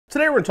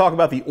Today we're going to talk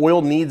about the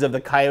oil needs of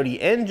the Coyote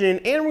engine,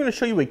 and we're going to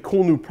show you a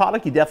cool new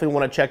product you definitely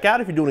want to check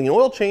out if you're doing an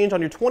oil change on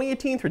your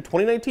 2018 through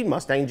 2019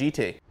 Mustang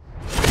GT.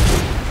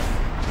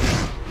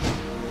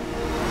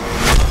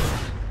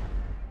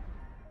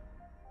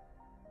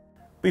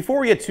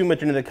 Before we get too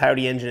much into the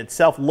Coyote engine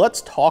itself,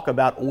 let's talk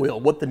about oil,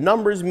 what the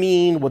numbers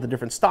mean, what the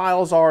different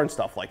styles are, and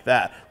stuff like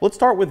that. Let's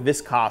start with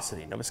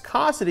viscosity. Now,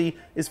 viscosity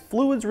is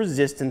fluid's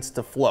resistance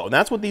to flow, and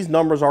that's what these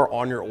numbers are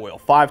on your oil.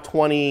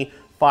 520,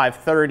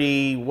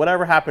 530,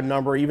 whatever happened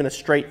number, even a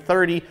straight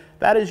 30,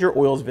 that is your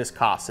oil's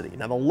viscosity.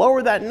 Now, the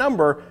lower that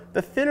number,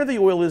 the thinner the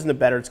oil is and the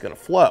better it's going to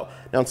flow.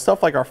 Now, in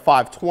stuff like our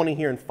 520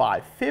 here and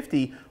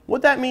 550,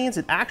 what that means,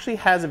 it actually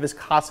has a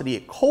viscosity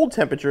at cold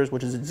temperatures,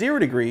 which is at 0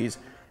 degrees,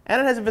 and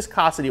it has a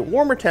viscosity at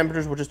warmer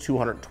temperatures, which is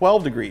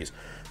 212 degrees.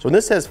 So when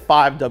this says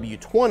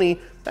 5W20,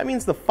 that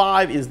means the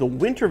 5 is the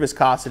winter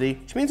viscosity,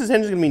 which means this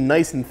engine is going to be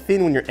nice and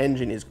thin when your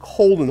engine is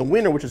cold in the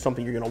winter, which is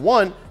something you're going to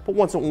want, but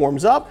once it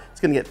warms up,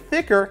 it's going to get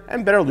thicker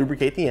and better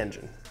lubricate the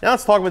engine. Now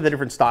let's talk about the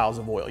different styles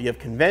of oil. You have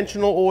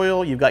conventional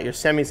oil, you've got your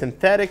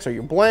semi-synthetics or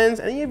your blends,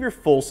 and then you have your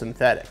full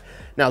synthetic.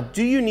 Now,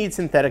 do you need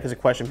synthetic is a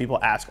question people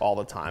ask all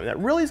the time. That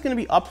really is going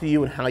to be up to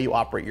you and how you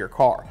operate your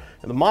car.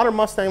 Now, the modern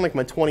Mustang, like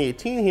my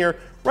 2018 here,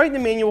 right in the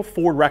manual,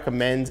 Ford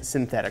recommends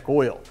synthetic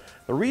oil.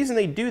 The reason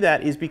they do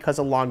that is because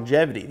of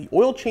longevity. The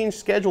oil change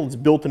schedule that's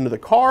built into the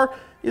car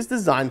is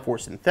designed for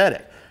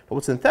synthetic. But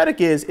what synthetic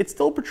is, it's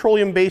still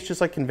petroleum-based just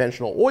like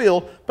conventional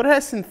oil, but it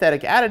has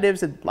synthetic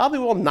additives that allow the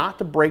oil not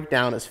to break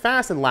down as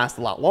fast and last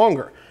a lot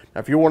longer. Now,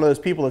 if you're one of those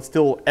people that's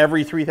still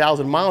every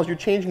 3,000 miles you're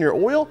changing your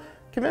oil,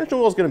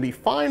 conventional oil is going to be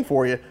fine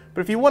for you,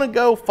 but if you want to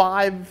go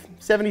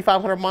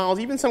 7,500 miles,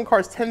 even some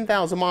cars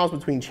 10,000 miles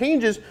between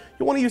changes,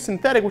 you want to use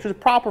synthetic, which is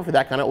proper for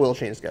that kind of oil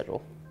change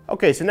schedule.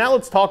 Okay, so now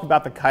let's talk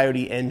about the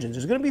Coyote engines.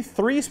 There's going to be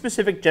 3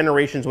 specific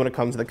generations when it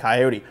comes to the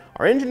Coyote.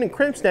 Our engine in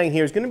Mustang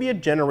here is going to be a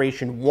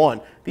Generation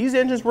 1. These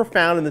engines were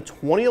found in the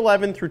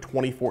 2011 through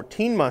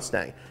 2014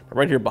 Mustang. Now,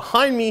 right here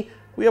behind me,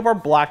 we have our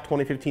black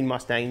 2015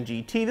 Mustang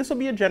GT. This will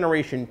be a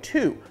Generation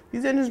 2.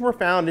 These engines were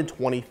found in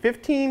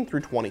 2015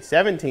 through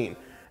 2017.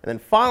 And then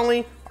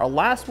finally, our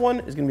last one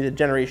is going to be the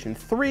Generation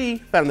 3,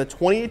 found in the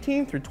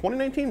 2018 through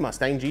 2019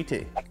 Mustang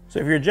GT. So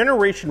if you're a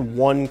Generation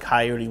 1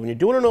 Coyote, when you're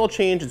doing an oil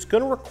change, it's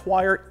going to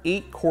require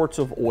 8 quarts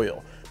of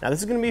oil. Now this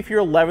is going to be if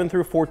you're 11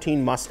 through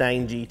 14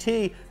 Mustang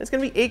GT, it's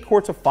going to be 8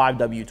 quarts of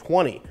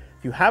 5W20.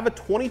 If you have a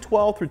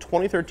 2012 through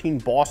 2013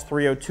 Boss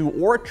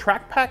 302 or a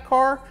Track Pack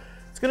car,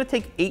 it's going to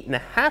take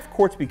 8.5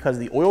 quarts because of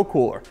the oil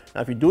cooler.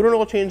 Now if you're doing an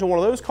oil change on one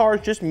of those cars,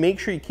 just make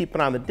sure you keep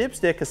it on the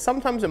dipstick because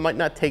sometimes it might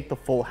not take the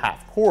full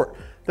half quart.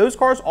 Those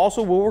cars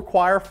also will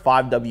require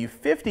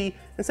 5W50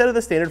 instead of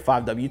the standard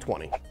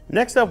 5W20.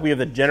 Next up, we have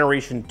the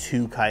Generation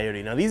 2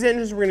 Coyote. Now these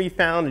engines are going to be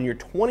found in your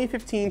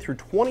 2015 through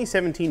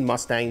 2017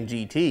 Mustang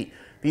GT.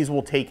 These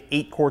will take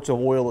 8 quarts of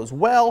oil as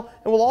well,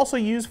 and will also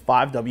use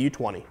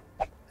 5W20.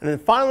 And then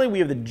finally, we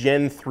have the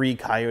Gen 3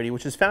 Coyote,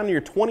 which is found in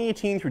your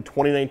 2018 through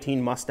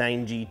 2019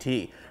 Mustang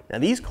GT. Now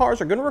these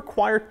cars are going to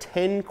require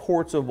 10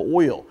 quarts of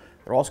oil.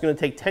 They're also going to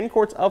take 10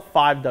 quarts of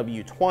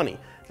 5W20.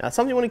 Now,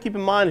 something you want to keep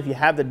in mind, if you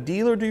have the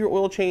dealer do your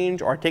oil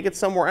change or take it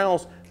somewhere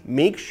else,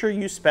 make sure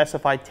you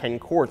specify 10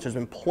 quarts. There's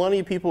been plenty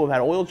of people who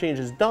have had oil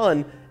changes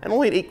done and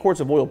only had 8 quarts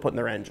of oil put in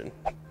their engine.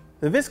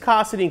 The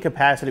viscosity and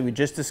capacity we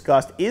just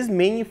discussed is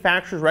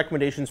manufacturer's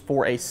recommendations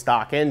for a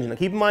stock engine. Now,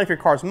 keep in mind if your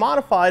car is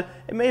modified,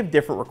 it may have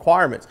different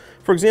requirements.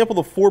 For example,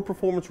 the Ford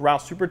Performance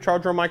Rouse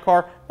Supercharger on my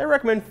car, they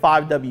recommend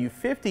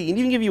 5W50 and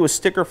even give you a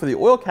sticker for the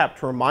oil cap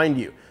to remind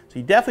you. So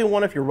you definitely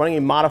want, if you're running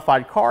a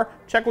modified car,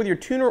 check with your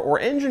tuner or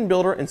engine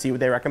builder and see what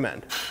they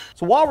recommend.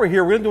 So while we're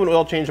here, we're going to do an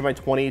oil change on my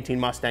 2018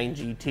 Mustang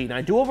GT. Now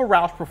I do have a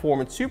Rouse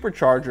Performance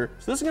Supercharger,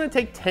 so this is going to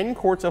take 10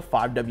 quarts of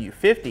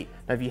 5W50.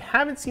 Now if you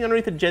haven't seen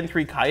underneath the Gen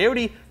 3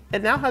 Coyote,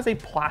 it now has a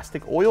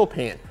plastic oil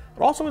pan.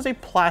 It also has a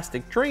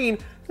plastic drain.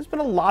 There's been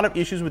a lot of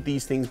issues with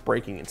these things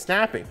breaking and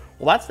snapping.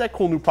 Well, that's that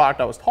cool new product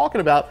I was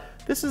talking about.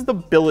 This is the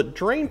billet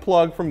drain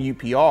plug from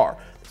UPR.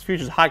 This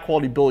features high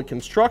quality billet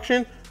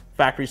construction,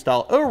 factory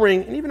style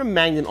O-ring, and even a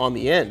magnet on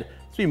the end.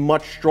 This will be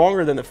much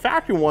stronger than the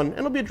factory one, and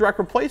it'll be a direct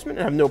replacement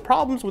and have no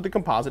problems with the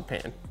composite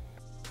pan.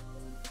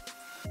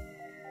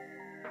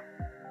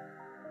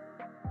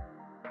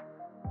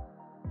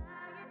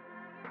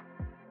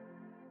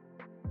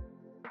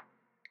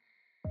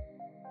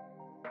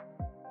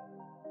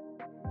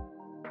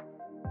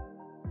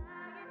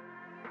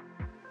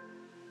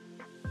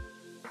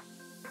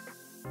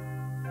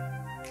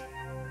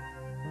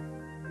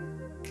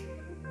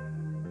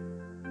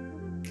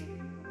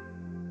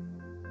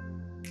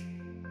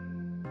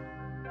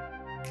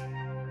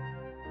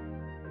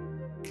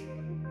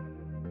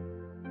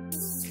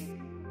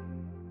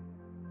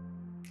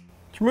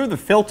 To remove the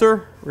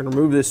filter, we're going to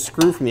remove this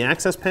screw from the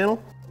access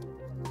panel.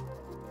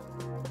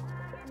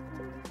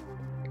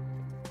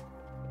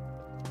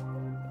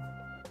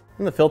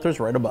 And the filter's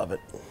right above it.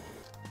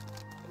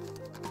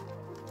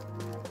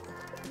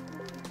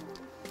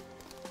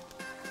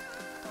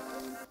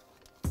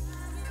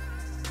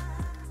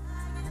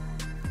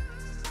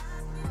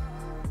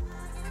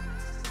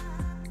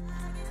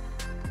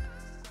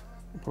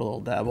 Put a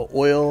little dab of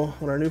oil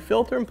on our new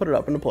filter and put it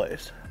up into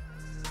place.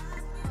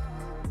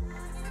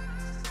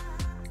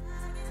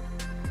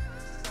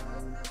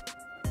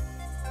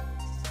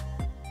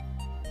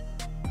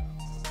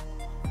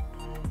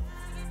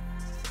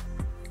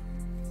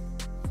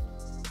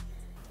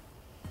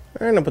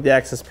 All right, I'm gonna put the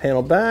access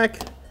panel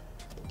back,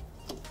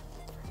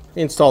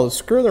 install the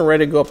screw, then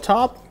ready to go up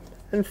top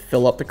and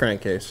fill up the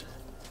crankcase.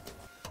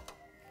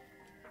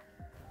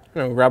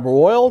 I'm gonna grab our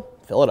oil,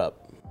 fill it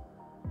up.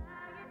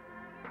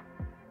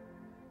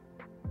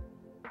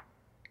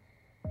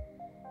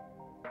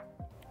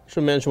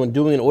 Should mention when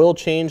doing an oil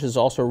change is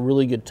also a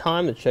really good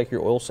time to check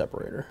your oil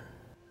separator.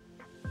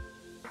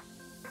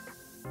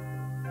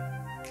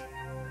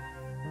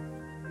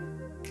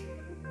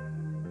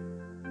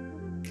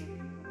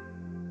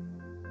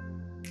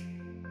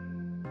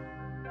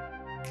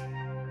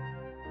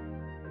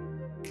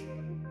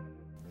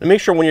 And make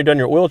sure when you're done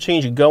your oil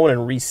change, you go in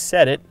and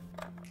reset it.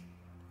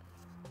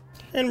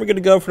 And we're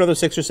gonna go for another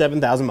 6,000 or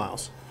 7,000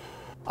 miles.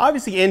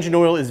 Obviously, engine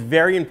oil is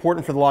very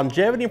important for the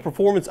longevity and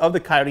performance of the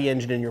Coyote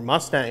engine in your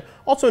Mustang.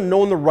 Also,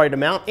 knowing the right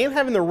amount and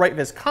having the right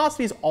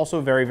viscosity is also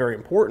very, very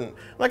important.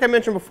 Like I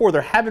mentioned before,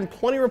 there have been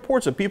plenty of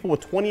reports of people with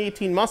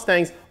 2018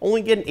 Mustangs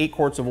only getting 8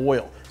 quarts of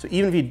oil. So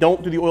even if you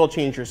don't do the oil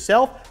change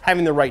yourself,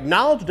 having the right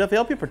knowledge will definitely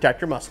help you protect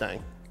your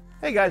Mustang.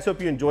 Hey guys,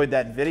 hope you enjoyed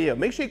that video.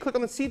 Make sure you click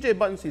on the CJ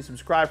button so you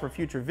subscribe for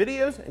future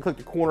videos and click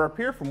the corner up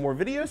here for more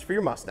videos for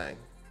your Mustang.